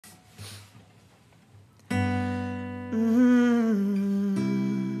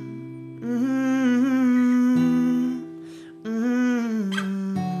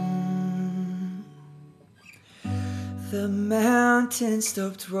mountain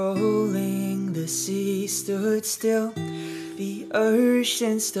stopped rolling, the sea stood still, the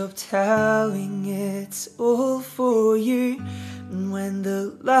ocean stopped howling, it's all for you. And when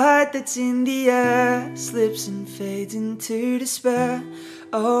the light that's in the air slips and fades into despair,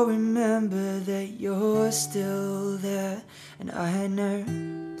 I'll remember that you're still there. And I know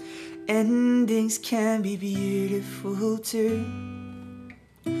endings can be beautiful too.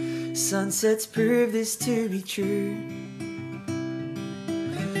 Sunsets prove this to be true.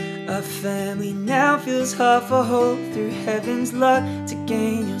 Our family now feels half a whole through heaven's luck to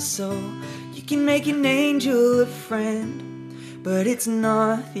gain your soul. You can make an angel a friend, but it's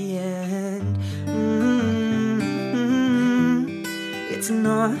not the end. It's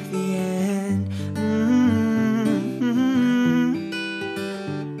not the end.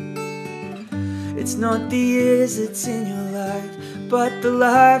 It's not the years that's in your life, but the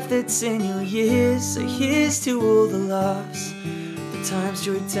life that's in your years. So here's to all the laughs, the times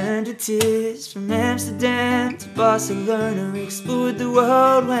joy turned to tears. From Amsterdam to Barcelona, explored the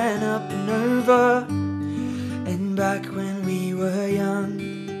world, went up and over. And back when we were young,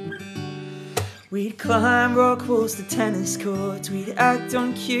 we'd climb rock walls to tennis courts. We'd act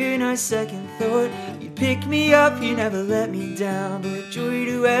on cue, no second thought. You'd pick me up, you never let me down, brought joy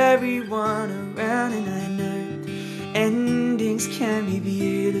to everyone around. And I know endings can be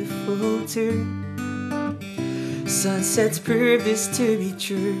beautiful too. Sunsets prove this to be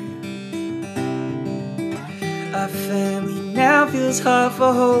true. Our family now feels half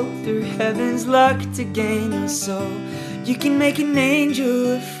a whole through heaven's luck to gain your soul. You can make an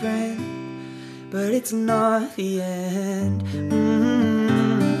angel a friend, but it's not the end.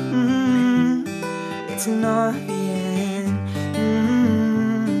 It's not the end.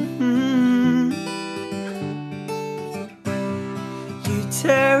 You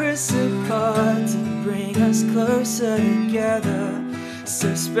tear us apart to bring us closer together.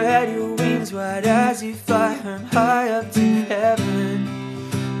 So spread your wings wide as you fly high up to heaven.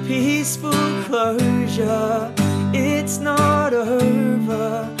 Peaceful closure, it's not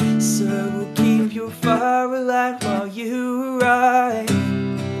over. So we'll keep your fire alight while you arrive.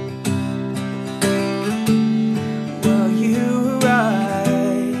 While you arrive.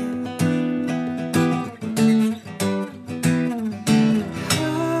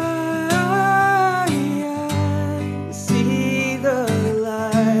 I see the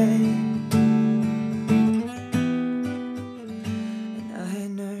light, and I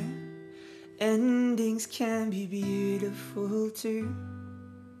know endings can be beautiful too.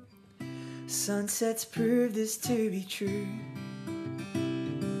 Sunsets prove this to be true.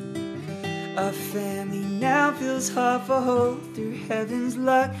 Our family now feels half a whole through heaven's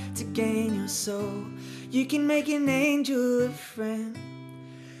luck to gain your soul. You can make an angel a friend,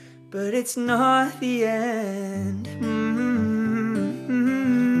 but it's not the end.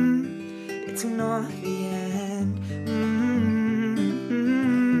 It's not the end.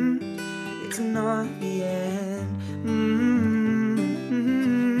 It's not the end.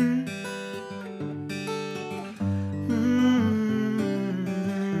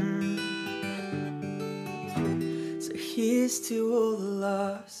 So here's to all the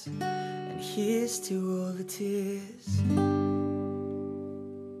laughs, and here's to all the tears.